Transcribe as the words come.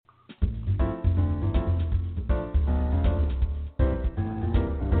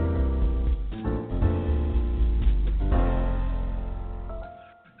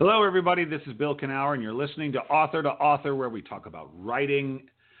Hello, everybody. This is Bill Knauer, and you're listening to Author2Author, where we talk about writing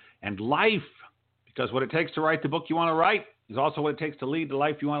and life. Because what it takes to write the book you want to write is also what it takes to lead the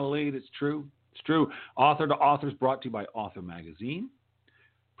life you want to lead. It's true. It's true. Author2Author is brought to you by Author Magazine,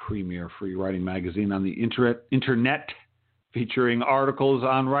 premier free writing magazine on the internet, featuring articles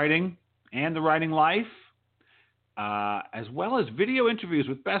on writing and the writing life, as well as video interviews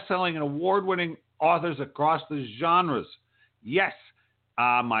with best-selling and award-winning authors across the genres. Yes,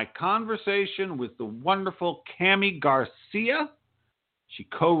 my conversation with the wonderful Cami Garcia. She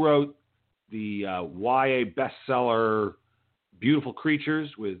co-wrote the YA bestseller Beautiful Creatures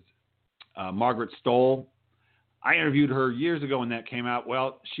with Margaret Stoll. I interviewed her years ago when that came out.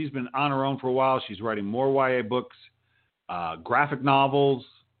 Well, she's been on her own for a while. She's writing more YA books, graphic novels,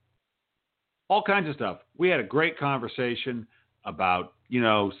 all kinds of stuff. We had a great conversation about,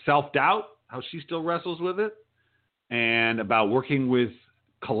 self-doubt, how she still wrestles with it, and about working with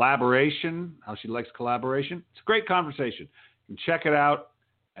collaboration, how she likes collaboration. It's a great conversation. You can check it out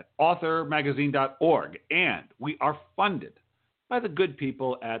at authormagazine.org. And we are funded by the good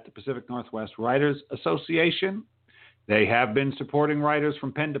people at the Pacific Northwest Writers Association. They have been supporting writers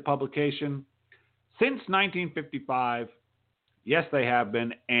from pen to publication since 1955. Yes, they have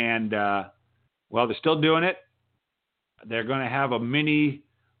been. And, they're still doing it. They're going to have a mini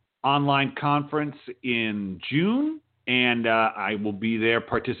online conference in June, and I will be there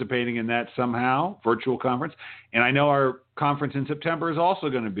participating in that somehow, virtual conference. And I know our conference in September is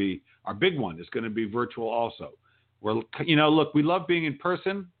also going to be, our big one is going to be virtual also. Look, we love being in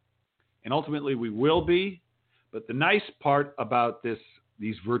person, and ultimately we will be. But the nice part about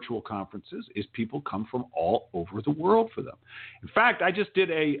these virtual conferences is people come from all over the world for them. In fact, I just did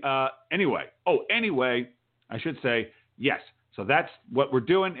anyway, I should say, yes. So that's what we're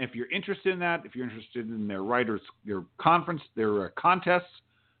doing. If you're interested in that, if you're interested in their conference, their contests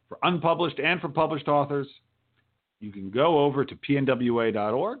for unpublished and for published authors, you can go over to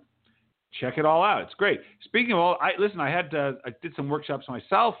pnwa.org. Check it all out. It's great. Speaking of all, I did some workshops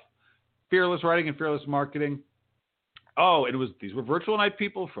myself, fearless writing and fearless marketing. Oh, these were virtual night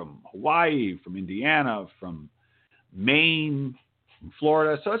people from Hawaii, from Indiana, from Maine, from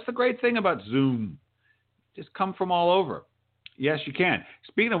Florida. So it's the great thing about Zoom. Just come from all over. Yes, you can.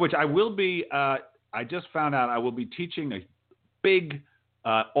 Speaking of which, I will be, I just found out I will be teaching a big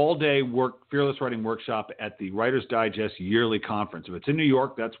all-day fearless writing workshop at the Writer's Digest yearly conference. If it's in New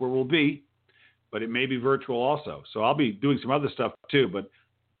York, that's where we'll be, but it may be virtual also. So I'll be doing some other stuff too, but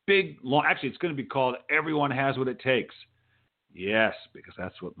actually it's going to be called Everyone Has What It Takes. Yes, because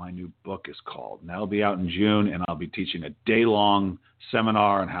that's what my new book is called. And that'll be out in June, and I'll be teaching a day-long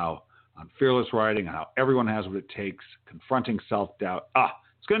seminar on fearless writing and how everyone has what it takes, confronting self-doubt.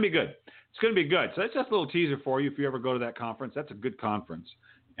 It's going to be good. It's going to be good. So that's just a little teaser for you if you ever go to that conference. That's a good conference.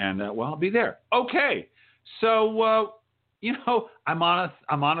 And, I'll be there. Okay. So, I'm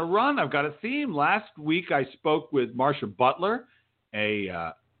on a run. I've got a theme. Last week I spoke with Marcia Butler,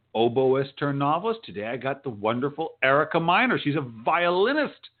 a oboist turned novelist. Today I got the wonderful Erica Miner. She's a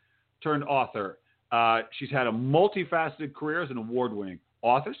violinist turned author. She's had a multifaceted career as an award-winning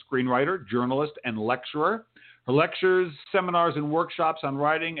author, screenwriter, journalist, and lecturer. Her lectures, seminars, and workshops on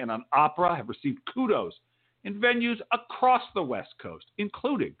writing and on opera have received kudos in venues across the West Coast,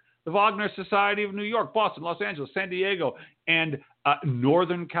 including the Wagner Society of New York, Boston, Los Angeles, San Diego, and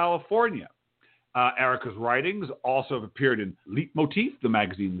Northern California. Erica's writings also have appeared in Leitmotive, the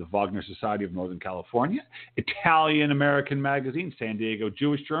magazine of the Wagner Society of Northern California, Italian-American Magazine, San Diego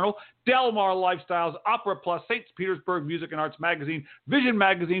Jewish Journal, Del Mar Lifestyles, Opera Plus, St. Petersburg Music and Arts Magazine, Vision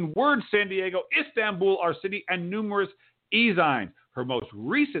Magazine, Word San Diego, Istanbul Our City, and numerous E-zines. Her most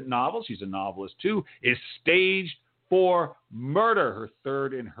recent novel, she's a novelist too, is Staged for Murder, her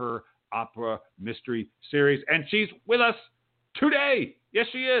third in her opera mystery series. And she's with us today. Yes,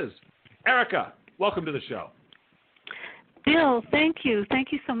 she is. Erica, welcome to the show. Bill, thank you.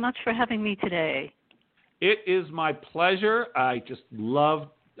 Thank you so much for having me today. It is my pleasure. I love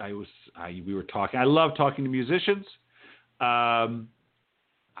talking to musicians. I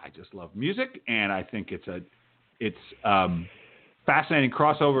just love music, and I think it's fascinating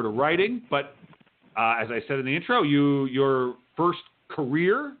crossover to writing. But as I said in the intro, your first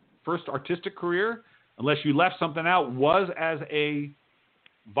artistic career, unless you left something out, was as a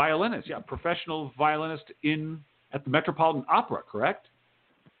violinist, professional violinist at the Metropolitan Opera, correct?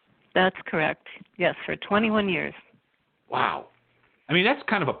 That's correct. Yes, for 21 years. Wow. I mean, that's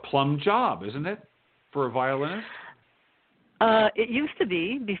kind of a plum job, isn't it, for a violinist? It used to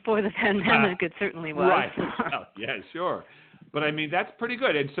be. Before the pandemic, it certainly was. Right. Well, yeah, sure. But, I mean, that's pretty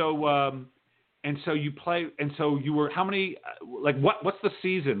good. And so And so you play, and so you were, how many, like what's the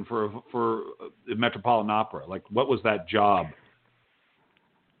season for the Metropolitan Opera? Like what was that job?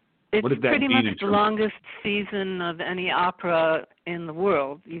 It's What did that pretty mean much the longest season of any opera in the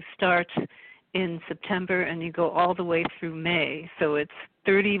world. You start in September and you go all the way through May. So it's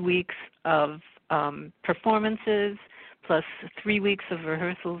 30 weeks of performances, plus 3 weeks of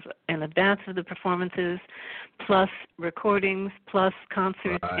rehearsals in advance of the performances, plus recordings, plus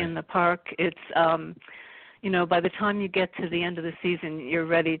concerts in the park. It's, by the time you get to the end of the season, you're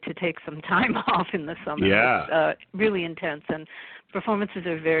ready to take some time off in the summer. Yeah. It's really intense, and performances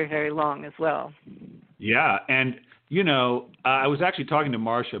are very, very long as well. Yeah, and, I was actually talking to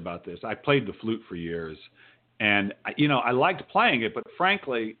Marcia about this. I played the flute for years, and, I liked playing it, but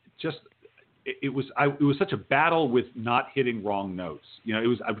frankly, it was such a battle with not hitting wrong notes.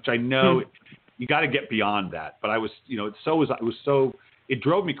 Which I know you got to get beyond that. But I was, it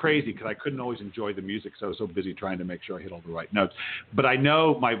drove me crazy because I couldn't always enjoy the music, so I was so busy trying to make sure I hit all the right notes. But I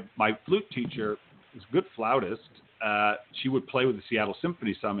know my flute teacher was a good flautist. She would play with the Seattle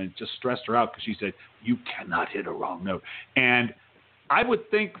Symphony some, and it just stressed her out because she said, "You cannot hit a wrong note." And I would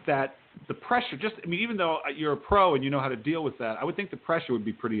think that the pressure, even though you're a pro and you know how to deal with that, I would think the pressure would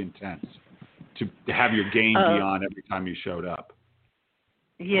be pretty intense to have your game be on every time you showed up.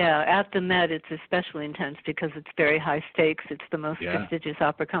 Yeah, at the Met it's especially intense because it's very high stakes. It's the most prestigious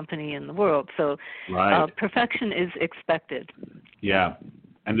opera company in the world, so perfection is expected. Yeah,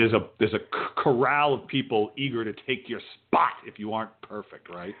 and there's a corral of people eager to take your spot if you aren't perfect,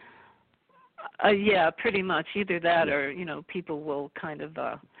 right? Yeah, pretty much. Either that or, people will kind of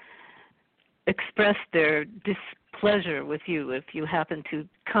express their displeasure with you if you happen to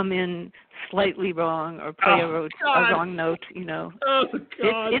come in slightly wrong or play a wrong note. Oh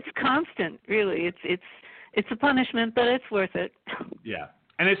God! It's constant, really. It's a punishment, but it's worth it. Yeah,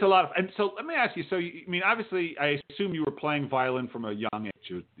 and it's a lot of. And so let me ask you. So obviously, I assume you were playing violin from a young age.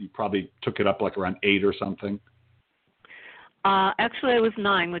 You probably took it up like around 8 or something. Actually, I was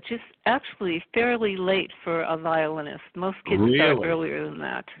 9, which is actually fairly late for a violinist. Most kids start earlier than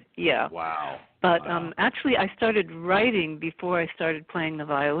that. Yeah. Wow. But actually, I started writing before I started playing the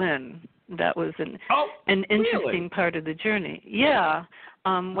violin. That was an interesting part of the journey. Yeah.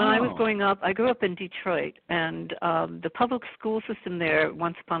 When I was growing up, I grew up in Detroit, and the public school system there,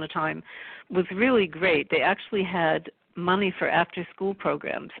 once upon a time, was really great. They actually had money for after-school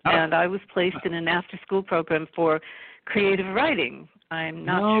programs, and I was placed in an after-school program for creative writing. I'm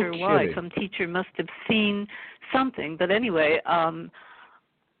not sure why. Some teacher must have seen something. But anyway, and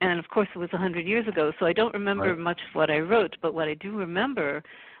of course it was 100 years ago, so I don't remember much of what I wrote, but what I do remember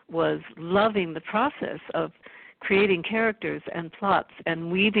was loving the process of creating characters and plots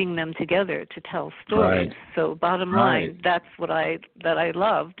and weaving them together to tell stories. So bottom line, that's what I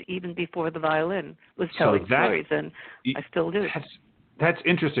loved even before the violin was telling stories, and I still do. That's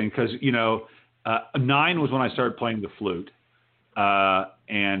interesting because, 9 was when I started playing the flute,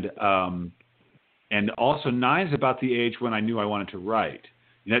 and also 9 is about the age when I knew I wanted to write.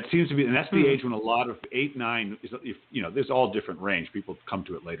 And that seems to be, and that's the age when a lot of 8, 9 is. There's all different range. People come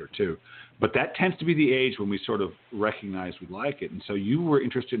to it later too, but that tends to be the age when we sort of recognize we like it. And so you were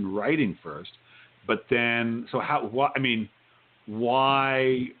interested in writing first, but then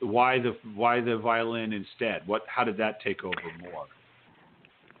why the violin instead? How did that take over more?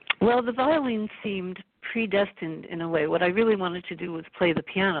 Well, the violin seemed predestined in a way. What I really wanted to do was play the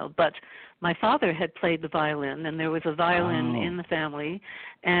piano, but my father had played the violin, and there was a violin in the family,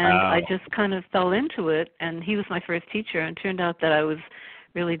 and I just kind of fell into it, and he was my first teacher, and it turned out that I was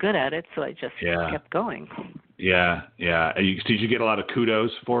really good at it, so I just kept going. Yeah. Did you get a lot of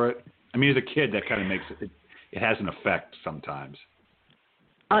kudos for it? I mean, as a kid, that kind of makes it has an effect sometimes.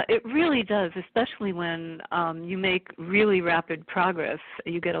 It really does, especially when you make really rapid progress.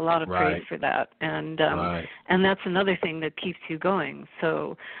 You get a lot of praise for that, and that's another thing that keeps you going.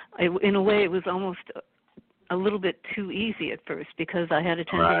 So, in a way, it was almost a little bit too easy at first because I had a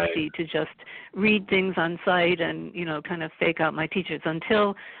tendency to just read things on sight and kind of fake out my teachers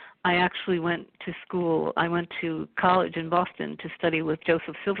until I actually went to school. I went to college in Boston to study with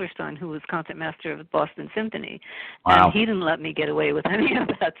Joseph Silverstein, who was concertmaster of the Boston Symphony. Wow. And he didn't let me get away with any of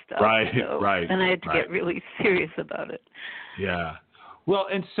that stuff. And I had to get really serious about it. Yeah. Well,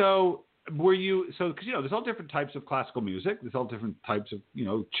 and so because there's all different types of classical music. There's all different types of,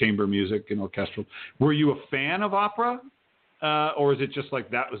 chamber music and orchestral. Were you a fan of opera? Or is it just like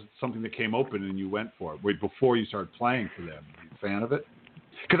that was something that came open and you went for it? Before you started playing for them, were you a fan of it?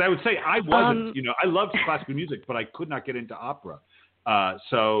 Because I would say I wasn't, I loved classical music, but I could not get into opera.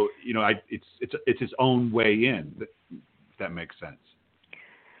 It's its own way in. If that makes sense.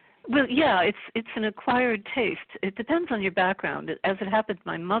 Well, yeah, it's an acquired taste. It depends on your background. As it happened,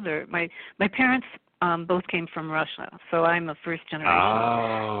 my parents both came from Russia, so I'm a first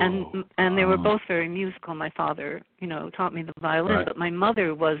generation, and they were both very musical. My father, taught me the violin, Right. but my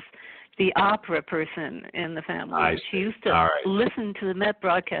mother was the opera person in the family. She used to listen to the Met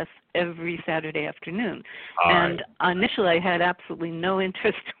broadcast every Saturday afternoon, and initially I had absolutely no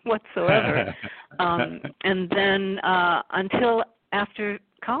interest whatsoever, and then until after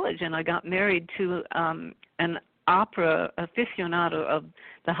college, and I got married to an opera aficionado of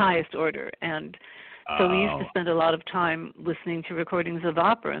the highest order, and so we used to spend a lot of time listening to recordings of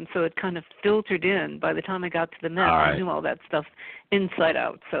opera, and so it kind of filtered in. By the time I got to the Met, I knew all that stuff inside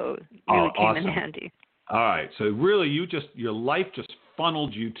out, so it really came in handy. All right, so really your life just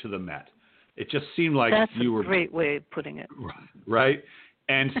funneled you to the Met. It just seemed like you were... That's a great way of putting it. Right?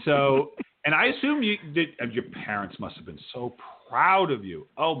 And so, and I assume your parents must have been so proud of you.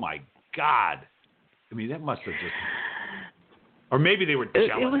 Oh, my God. I mean, that must have just... Or maybe they were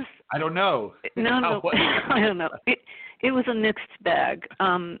jealous. I don't know. No, I don't know. It was a mixed bag.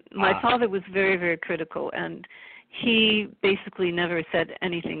 My father was very, very critical, and he basically never said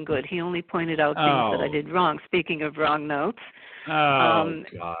anything good. He only pointed out things that I did wrong, speaking of wrong notes. God.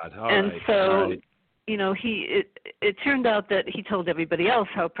 And so, it turned out that he told everybody else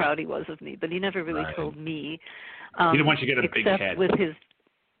how proud he was of me, but he never really told me. He didn't want you to get a big head. With his...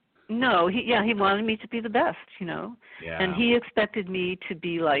 No, he wanted me to be the best, Yeah. and he expected me to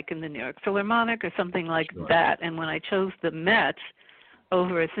be like in the New York Philharmonic or something like that. And when I chose the Met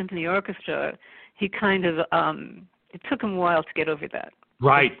over a symphony orchestra, he kind of it took him a while to get over that.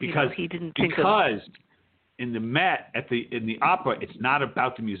 Right, because he didn't think because in the Met in the opera, it's not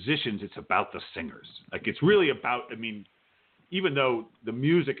about the musicians, it's about the singers. Like it's really about. I mean, even though the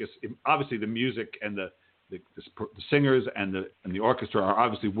music is obviously the music and the singers and the orchestra are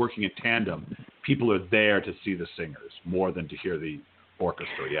obviously working in tandem. People are there to see the singers more than to hear the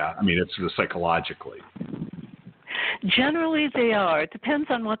orchestra. Yeah, I mean it's psychologically. Generally, they are. It depends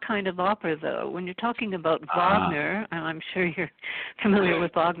on what kind of opera, though. When you're talking about Wagner, and I'm sure you're familiar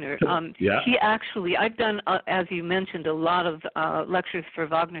with Wagner. He actually, I've done, as you mentioned, a lot of lectures for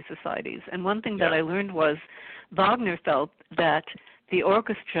Wagner societies, and one thing that I learned was Wagner felt that the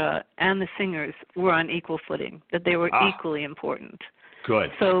orchestra and the singers were on equal footing, that they were equally important.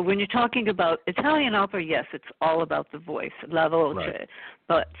 Good. So when you're talking about Italian opera, yes, it's all about the voice, la voce. Right.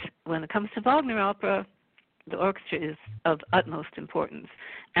 But when it comes to Wagner opera, the orchestra is of utmost importance.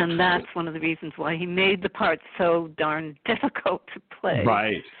 And that's one of the reasons why he made the part so darn difficult to play.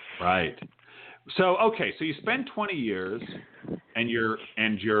 Right. So, okay, so you spend 20 years, and you're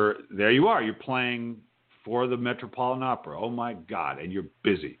there you are, you're playing for the Metropolitan Opera. Oh my God! And you're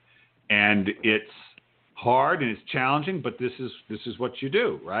busy, and it's hard and it's challenging, but this is what you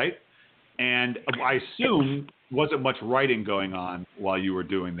do, right? And I assume wasn't much writing going on while you were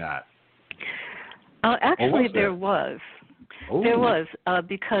doing that. Actually, there was. There was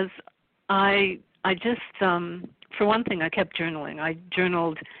because I just for one thing I kept journaling. I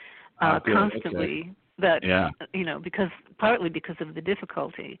journaled constantly. Okay. That partly because of the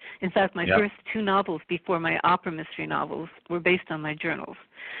difficulty. In fact, my first two novels before my opera mystery novels were based on my journals.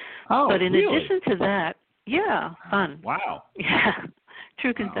 Oh, but in really? addition to that, fun. Wow. Yeah,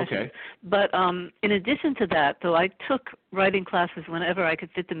 true confession. Okay. But in addition to that, though, I took writing classes whenever I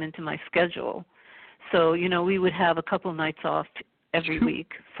could fit them into my schedule. So we would have a couple nights off every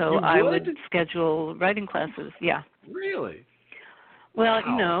week. So I would schedule writing classes. Yeah. Really? Well,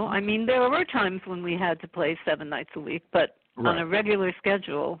 I mean, there were times when we had to play 7 nights a week, but on a regular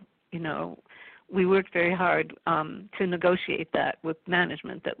schedule, we worked very hard to negotiate that with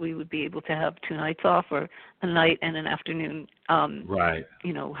management, that we would be able to have 2 nights off or a night and an afternoon,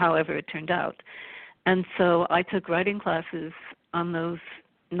 however it turned out. And so I took writing classes on those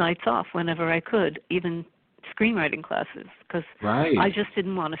nights off whenever I could, even screenwriting classes, because I just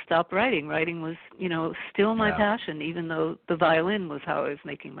didn't want to stop writing. Writing was, still my passion, even though the violin was how I was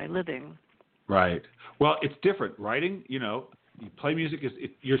making my living. Right. Well, it's different. Writing, you play music,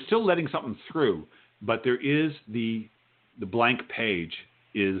 you're still letting something through, but there is the blank page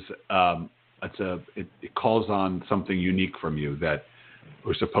is, it calls on something unique from you that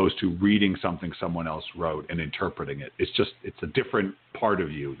we're supposed to reading something someone else wrote and interpreting it. It's a different part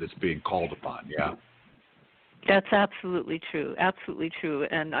of you that's being called upon. Yeah. That's absolutely true,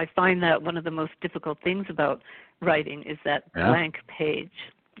 and I find that one of the most difficult things about writing is that blank page.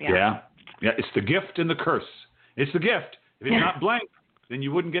 Yeah, it's the gift and the curse. It's the gift. If it's not blank, then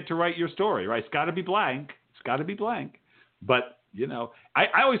you wouldn't get to write your story, right? It's got to be blank. But, I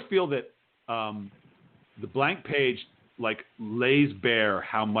always feel that the blank page lays bare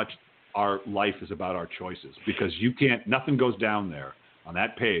how much our life is about our choices, because nothing goes down there on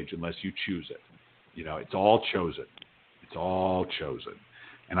that page unless you choose it. It's all chosen. It's all chosen.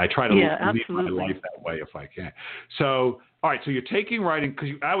 And I try to live my life that way if I can. So, all right, so you're taking writing, because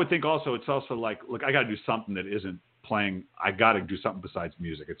I would think also it's also like, look, I got to do something that isn't playing. I got to do something besides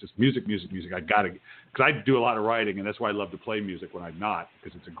music. It's just music. I got to, because I do a lot of writing, and that's why I love to play music when I'm not,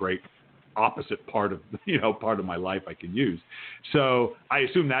 because it's a great opposite part of my life I can use. So I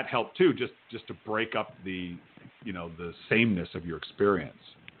assume that helped too, just to break up the sameness of your experience.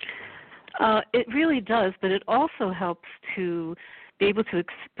 It really does, but it also helps to be able to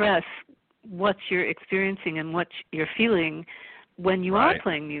express what you're experiencing and what you're feeling when you are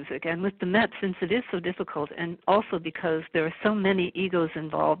playing music. And with the Met, since it is so difficult, and also because there are so many egos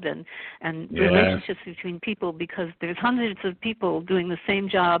involved and relationships between people, because there's hundreds of people doing the same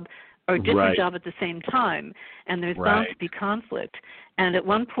job or a different job at the same time, and there's bound to be conflict. And at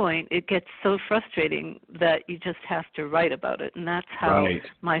one point, it gets so frustrating that you just have to write about it. And that's how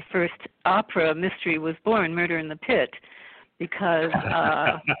my first opera mystery was born, Murder in the Pit, because,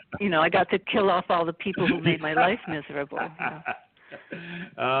 I got to kill off all the people who made my life miserable.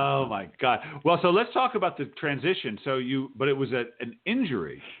 Oh, my God. Well, so let's talk about the transition. But it was an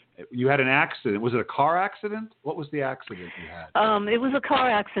injury. You had an accident. Was it a car accident? What was the accident you had? It was a car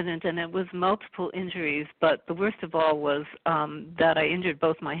accident, and it was multiple injuries. But the worst of all was that I injured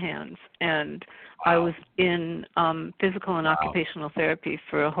both my hands. And I was in physical and occupational therapy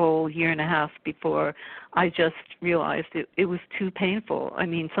for a whole year and a half before I just realized it was too painful. I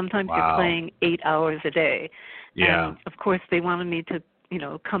mean, sometimes you're playing 8 hours a day. Yeah. And, of course, they wanted me to,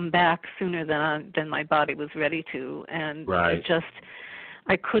 come back sooner than my body was ready to. And it just...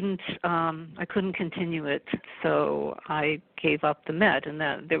 I couldn't continue it, so I gave up the Met, and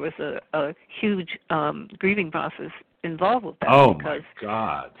that there was a huge grieving process involved with that. Oh, because, my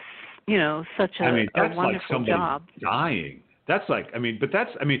God! Such a that's wonderful like job. Dying. That's like,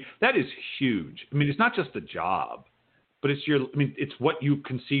 that is huge. It's not just a job, but it's it's what you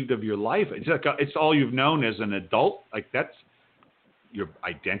conceived of your life. It's like it's all you've known as an adult. Like that's your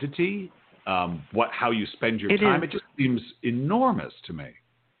identity. How you spend your time. It just seems enormous to me.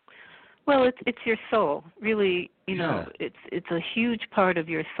 Well, it's your soul, really. It's a huge part of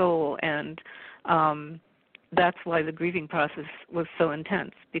your soul, and that's why the grieving process was so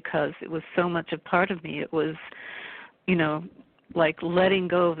intense, because it was so much a part of me. It was, like letting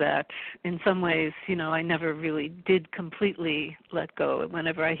go of that. In some ways, I never really did completely let go.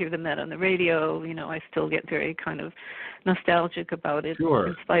 Whenever I hear the Met on the radio, I still get very kind of nostalgic about it,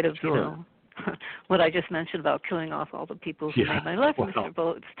 in spite of, what I just mentioned about killing off all the people who made my life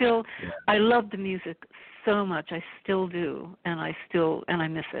miserable. It's still, I love the music so much. I still do, and I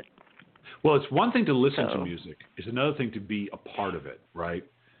miss it. Well, it's one thing to listen to music. It's another thing to be a part of it, right?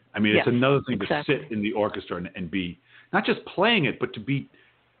 It's another thing to sit in the orchestra and be not just playing it, but to be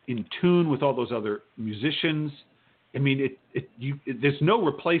in tune with all those other musicians. There's no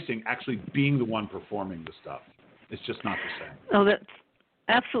replacing actually being the one performing the stuff. It's just not the same. Oh, that's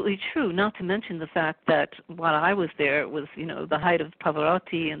absolutely true, not to mention the fact that while I was there, it was, the height of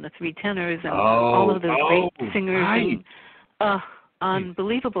Pavarotti and the three tenors and all of those great singers. And,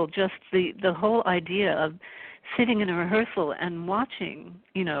 unbelievable, just the whole idea of sitting in a rehearsal and watching,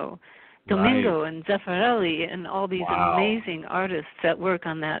 Domingo and Zeffirelli and all these amazing artists that work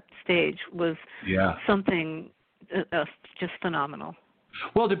on that stage was something just phenomenal.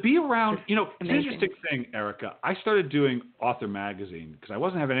 Well, to be around, it's an interesting thing, Erica. I started doing Author magazine because I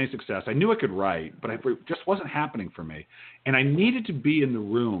wasn't having any success. I knew I could write, but it just wasn't happening for me. And I needed to be in the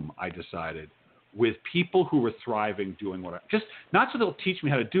room, I decided, with people who were thriving doing not so they'll teach me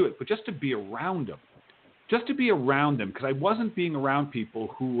how to do it, but just to be around them. Just to be around them, because I wasn't being around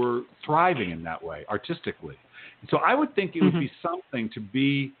people who were thriving in that way, artistically. And so I would think it would be something to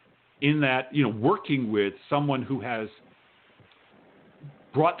be in that, working with someone who has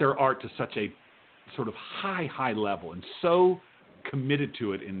brought their art to such a sort of high level and so committed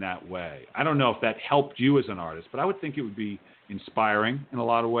to it in that way. I don't know if that helped you as an artist, but I would think it would be inspiring in a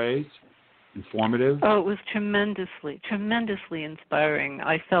lot of ways, informative. Oh, it was tremendously inspiring.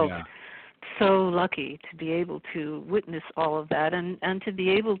 I felt so lucky to be able to witness all of that and to be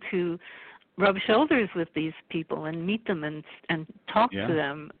able to rub shoulders with these people and meet them and talk to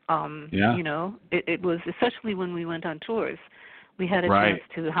them. It was, especially when we went on tours, we had a chance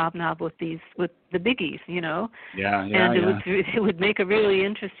to hobnob with the biggies, and it would make a really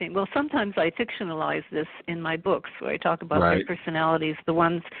interesting. Well, sometimes I fictionalize this in my books where I talk about their personalities, the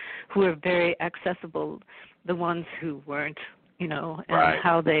ones who are very accessible, the ones who weren't, and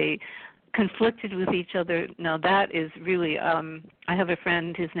how they conflicted with each other. Now that is really, I have a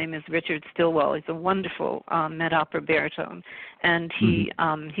friend, his name is Richard Stilwell. He's a wonderful mid-opera baritone, and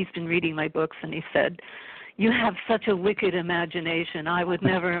he's been reading my books, and he said, "You have such a wicked imagination. I would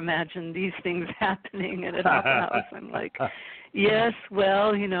never imagine these things happening at an opera house." I'm like, yes,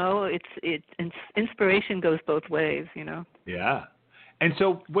 well, inspiration goes both ways, Yeah. And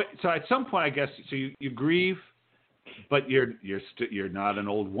so at some point, I guess, so you grieve, but you're not an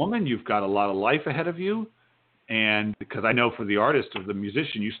old woman. You've got a lot of life ahead of you, and because I know for the artist or the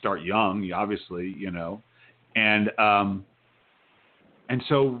musician, you start young, obviously, and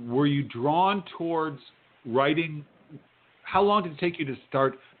so were you drawn towards writing? How long did it take you to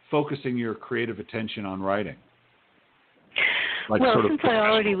start focusing your creative attention on writing? Since I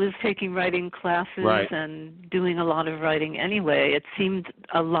already was taking writing classes and doing a lot of writing anyway, it seemed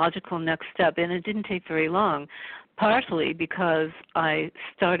a logical next step, and it didn't take very long, partly because I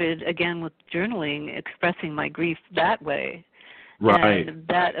started again with journaling, expressing my grief that way. Right. And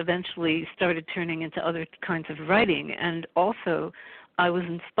that eventually started turning into other kinds of writing. And also, I was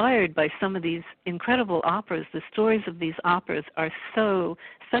inspired by some of these incredible operas. The stories of these operas are so,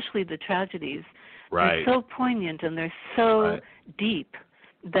 especially the tragedies, they're so poignant and they're so deep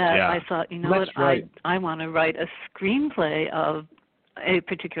that I thought, I want to write a screenplay of a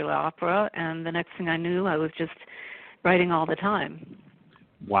particular opera, and the next thing I knew, I was just writing all the time.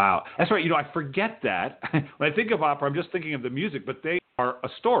 Wow. That's right. I forget that. When I think of opera, I'm just thinking of the music, but they are a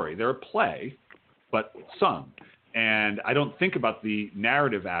story. They're a play, but sung. And I don't think about the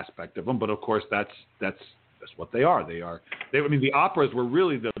narrative aspect of them, but of course that's what they are. The operas were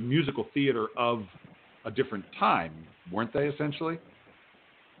really the musical theater of a different time, weren't they, essentially?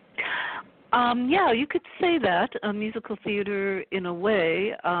 Yeah, you could say that, a musical theater in a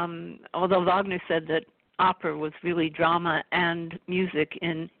way, although Wagner said that opera was really drama and music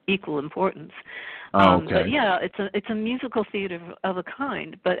in equal importance. But yeah, it's a musical theater of a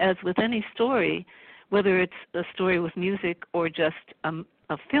kind, but as with any story, whether it's a story with music or just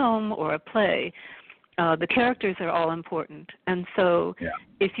a film or a play, the characters are all important. And so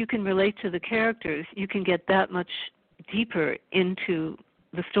if you can relate to the characters, you can get that much deeper into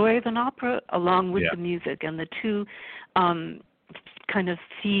the story of an opera along with the music, and the two kind of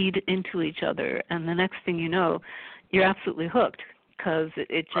feed into each other. And the next thing you know, you're absolutely hooked because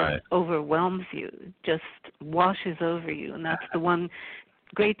it just overwhelms you, just washes over you. And that's the one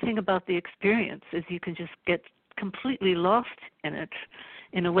great thing about the experience, is you can just get completely lost in it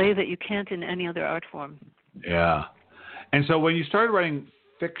in a way that you can't in any other art form. Yeah. And so when you started writing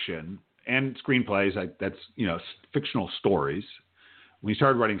fiction and screenplays, that's, fictional stories, when you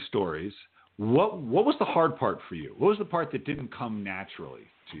started writing stories, what was the hard part for you? What was the part that didn't come naturally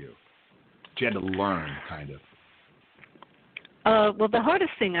to you? That you had to learn, kind of? Well, the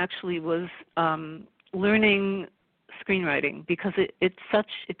hardest thing actually was learning screenwriting, because it's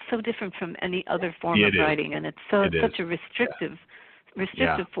so different from any other form of writing, and it's such a restrictive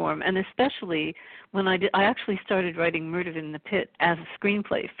form. And especially when I actually started writing Murder in the Pit as a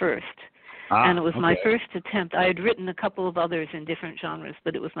screenplay first. And it was my first attempt. I had written a couple of others in different genres,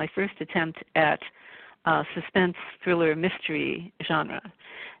 but it was my first attempt at suspense, thriller, mystery genre.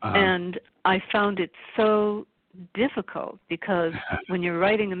 And I found it so difficult, because when you're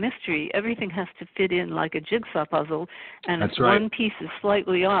writing a mystery, everything has to fit in like a jigsaw puzzle, and if one piece is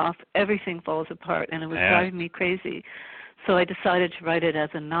slightly off, everything falls apart, and it was driving me crazy. So I decided to write it as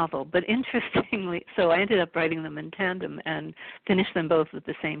a novel. But interestingly, so I ended up writing them in tandem and finished them both at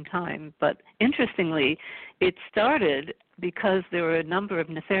the same time. But interestingly, it started because there were a number of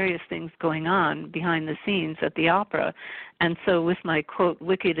nefarious things going on behind the scenes at the opera. And so with my, quote,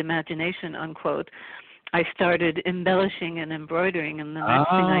 wicked imagination, unquote, I started embellishing and embroidering, and the next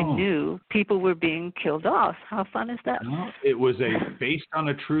thing I knew, people were being killed off. How fun is that? It was based on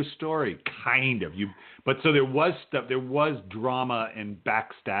a true story, kind of. But so there was drama and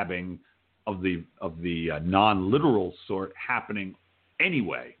backstabbing of the non-literal sort happening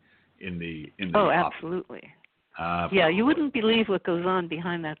anyway in the opera. Absolutely. Yeah, you wouldn't believe what goes on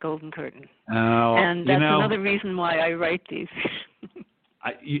behind that golden curtain. And that's another reason why I write these.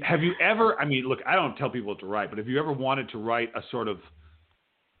 Have you ever, look, I don't tell people what to write, but have you ever wanted to write a sort of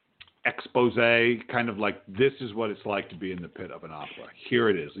expose, kind of like, this is what it's like to be in the pit of an opera? Here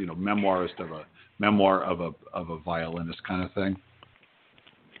it is, memoir of a violinist kind of thing?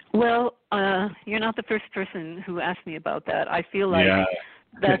 Well, you're not the first person who asked me about that. I feel like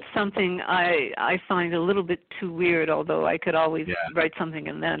that's something I find a little bit too weird, although I could always write something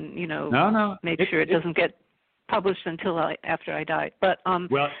and then, make sure it doesn't get published until after I died. But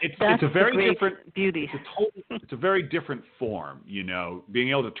well, it's a very different beauty. It's a very different form, being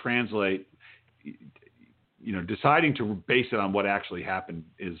able to translate. Deciding to base it on what actually happened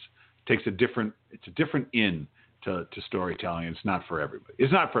takes a different in to storytelling. It's not for everybody.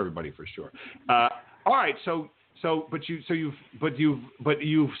 It's not for everybody for sure. All right, but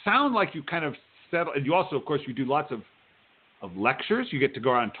you sound like you kind of settled, and you also, of course, you do lots of lectures. You get to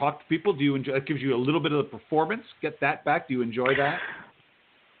go around and talk to people. Do you enjoy? That gives you a little bit of the performance. Get that back. Do you enjoy that?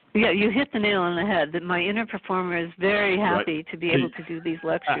 Yeah, you hit the nail on the head. That my inner performer is very happy to be able to do these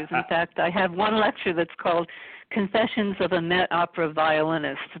lectures. In fact, I have one lecture that's called Confessions of a Met Opera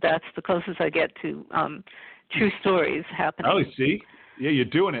Violinist. That's the closest I get to true stories happening. Oh, see? Yeah, you're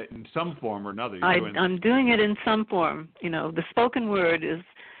doing it in some form or another. I'm doing it in some form. The spoken word is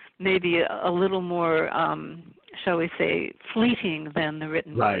maybe a little more, shall we say, fleeting than the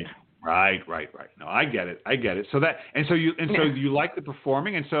written word. Right. No, I get it. So so you like the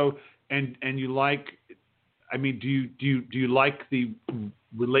performing, and you like. I mean, do you like the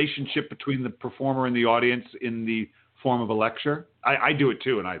relationship between the performer and the audience in the form of a lecture? I do it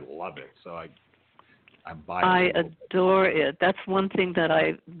too, and I love it. So I'm biased. I adore it. That's one thing that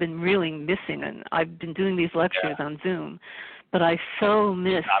I've been really missing, and I've been doing these lectures on Zoom. But I so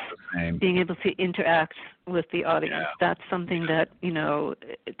miss being able to interact with the audience. Yeah. That's something that,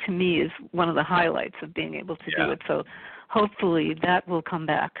 to me is one of the highlights of being able to do it. So hopefully that will come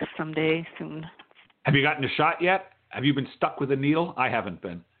back someday soon. Have you gotten a shot yet? Have you been stuck with a needle? I haven't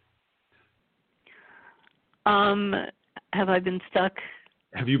been. Have I been stuck?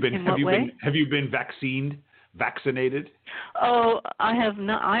 Have you been vaccinated? Oh, I have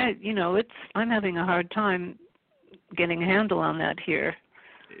not. I'm having a hard time getting a handle on that here.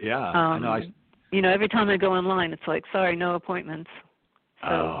 Yeah, I know. Every time I go online, it's like, sorry, no appointments.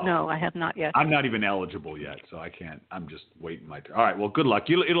 So no, I have not yet. I'm not even eligible yet, so I can't. I'm just waiting my turn. All right, well, good luck.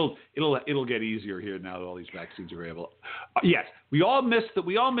 It'll get easier here now that all these vaccines are available. Yes, we all missed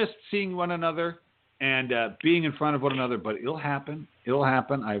seeing one another and being in front of one another, but it'll happen.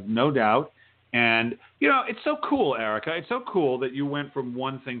 I have no doubt. And it's so cool, Erica. It's so cool that you went from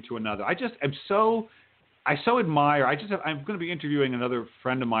one thing to another. I so admire. I'm going to be interviewing another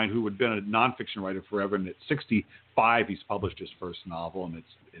friend of mine who had been a nonfiction writer forever, and at 65, he's published his first novel, and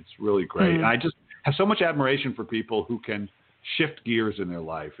it's really great. And I just have so much admiration for people who can shift gears in their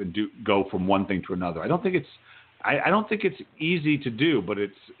life and go from one thing to another. I don't think it's easy to do, but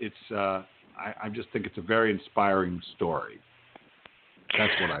I just think it's a very inspiring story.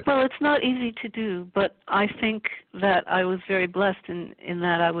 That's what I think. Well, it's not easy to do, but I think that I was very blessed in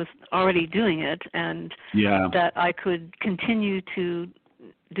that I was already doing it, and that I could continue to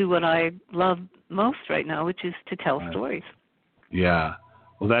do what I love most right now, which is to tell stories. Yeah.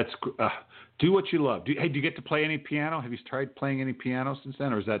 Well, that's do what you love. Do you get to play any piano? Have you tried playing any piano since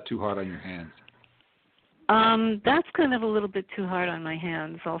then, or is that too hard on your hands? That's kind of a little bit too hard on my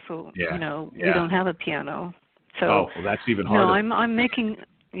hands. Also, we don't have a piano. So, well, that's even harder.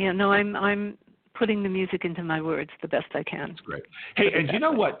 No, I'm putting the music into my words the best I can. That's great. Hey, and you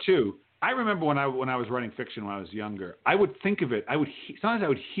know what, too? I remember when I was writing fiction when I was younger, I would think of it. Sometimes I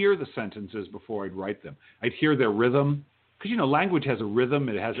would hear the sentences before I'd write them. I'd hear their rhythm, because language has a rhythm.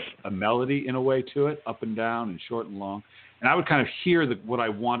 It has a melody in a way to it, up and down and short and long. And I would kind of hear what I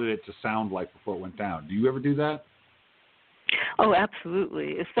wanted it to sound like before it went down. Do you ever do that? Oh,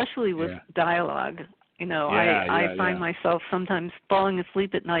 absolutely, especially with dialogue. I find myself sometimes falling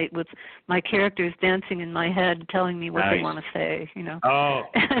asleep at night with my characters dancing in my head, telling me what they want to say. Oh,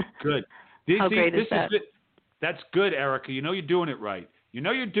 good. How great is that? That's good, Erica. You're doing it right.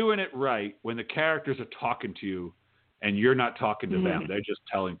 You're doing it right when the characters are talking to you, and you're not talking to them. They're just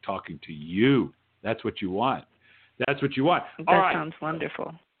talking to you. That's what you want. That sounds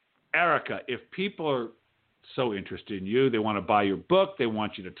wonderful. Erica, if people are so interested in you, they want to buy your book, they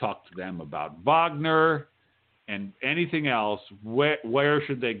want you to talk to them about Wagner and anything else, where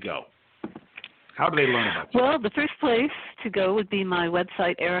should they go? How do they learn about you? Well, the first place to go would be my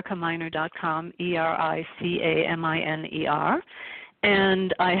website, ericaminer.com, ERICAMINER.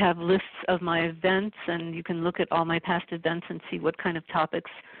 And I have lists of my events, and you can look at all my past events and see what kind of topics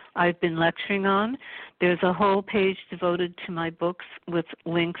I've been lecturing on. There's a whole page devoted to my books with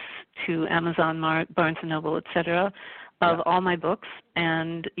links to Amazon, Barnes & Noble, etc., of all my books,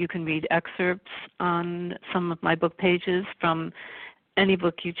 and you can read excerpts on some of my book pages from any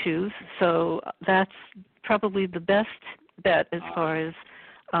book you choose. So that's probably the best bet as far as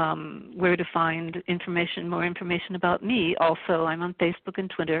where to find more information about me. Also, I'm on Facebook and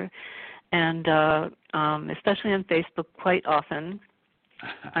Twitter, and especially on Facebook quite often.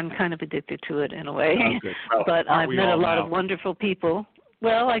 I'm kind of addicted to it in a way. Okay. Well, but I've met a lot now? of wonderful people.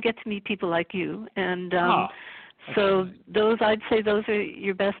 Well, I get to meet people like you, and so nice. I'd say those are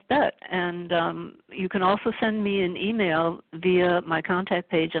your best bet. And you can also send me an email via my contact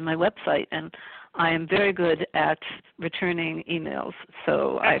page on my website, and I am very good at returning emails.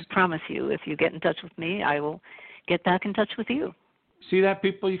 So Excellent. I promise you, if you get in touch with me, I will get back in touch with you. See that,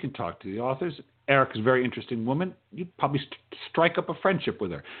 people? You can talk to the authors. Erica's a very interesting woman. You'd probably strike up a friendship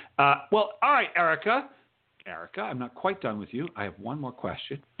with her. Well, all right, Erica. Erica, I'm not quite done with you. I have one more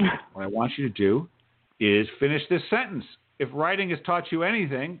question. What I want you to do is finish this sentence. If writing has taught you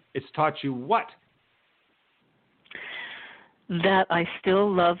anything, it's taught you what? That I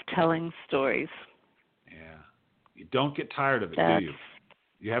still love telling stories. Yeah. You don't get tired of it, do you?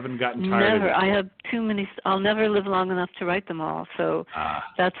 You haven't gotten tired of it? Never. I have too many. I'll never live long enough to write them all. So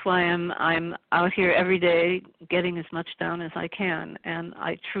that's why I'm out here every day getting as much down as I can. And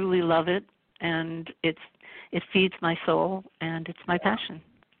I truly love it. And it feeds my soul, and it's my passion.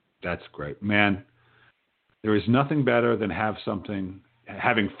 That's great. Man, there is nothing better than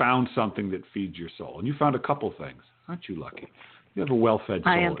having found something that feeds your soul. And you found a couple things. Aren't you lucky? You have a well-fed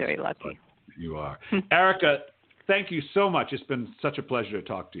soul. I am very lucky. You are. Erica, thank you so much. It's been such a pleasure to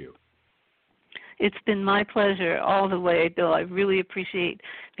talk to you. It's been my pleasure all the way, Bill. I really appreciate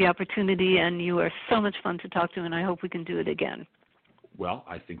the opportunity, and you are so much fun to talk to, and I hope we can do it again. Well,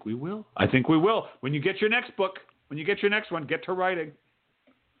 I think we will. When you get your next book, when you get your next one, get to writing.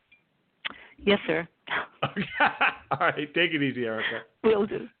 Yes, sir. Okay. All right. Take it easy, Erica. Will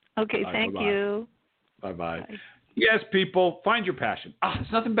do. Okay. Right, thank you. Bye-bye. Bye. Yes, people, find your passion.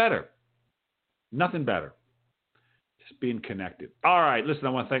 It's nothing better. Nothing better. Just being connected. All right. Listen, I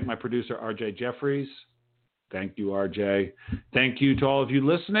want to thank my producer, RJ Jeffries. Thank you, RJ. Thank you to all of you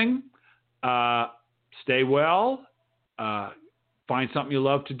listening. Stay well. Find something you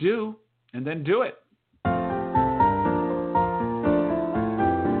love to do, and then do it.